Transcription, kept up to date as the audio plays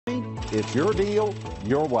It's your deal,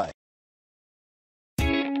 your way.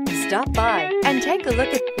 Stop by and take a look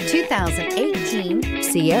at the 2018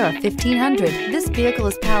 Sierra 1500. This vehicle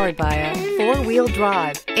is powered by a 4-wheel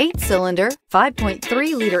drive, 8-cylinder,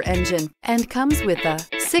 5.3-liter engine and comes with a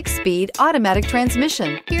 6-speed automatic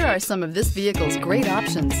transmission. Here are some of this vehicle's great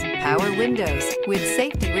options: power windows with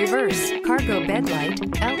safety reverse, cargo bed light,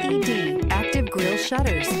 LED, active grille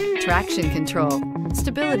shutters, traction control,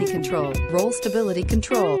 stability control, roll stability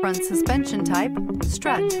control, front suspension type,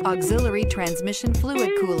 strut, auxiliary transmission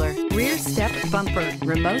fluid cooler, rear step bumper,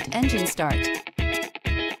 remote engine start.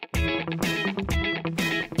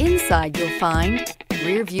 Inside you'll find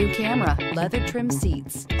rear view camera, leather trim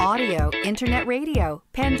seats, audio, internet radio,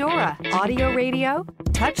 Pandora, audio radio,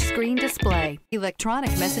 touchscreen display, electronic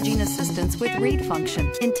messaging assistance with read function,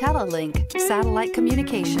 IntelliLink, satellite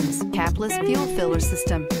communications, capless fuel filler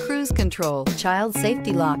system, cruise control, child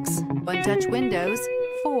safety locks, one-touch windows.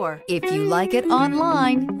 4. If you like it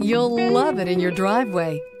online, you'll love it in your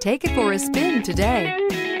driveway. Take it for a spin today.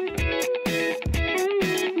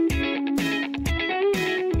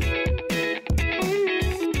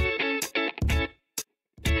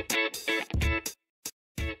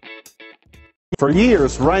 For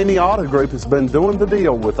years, Ramey Auto Group has been doing the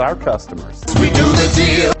deal with our customers. We do the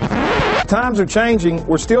deal. Times are changing.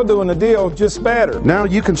 We're still doing the deal, just better. Now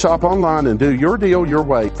you can shop online and do your deal your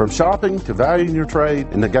way, from shopping to valuing your trade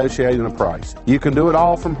and negotiating a price. You can do it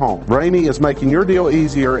all from home. Ramey is making your deal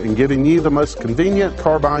easier and giving you the most convenient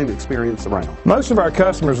car buying experience around. Most of our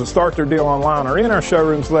customers that start their deal online are in our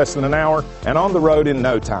showrooms less than an hour and on the road in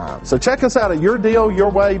no time. So check us out at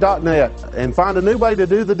yourdealyourway.net and find a new way to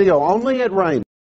do the deal only at Ramey.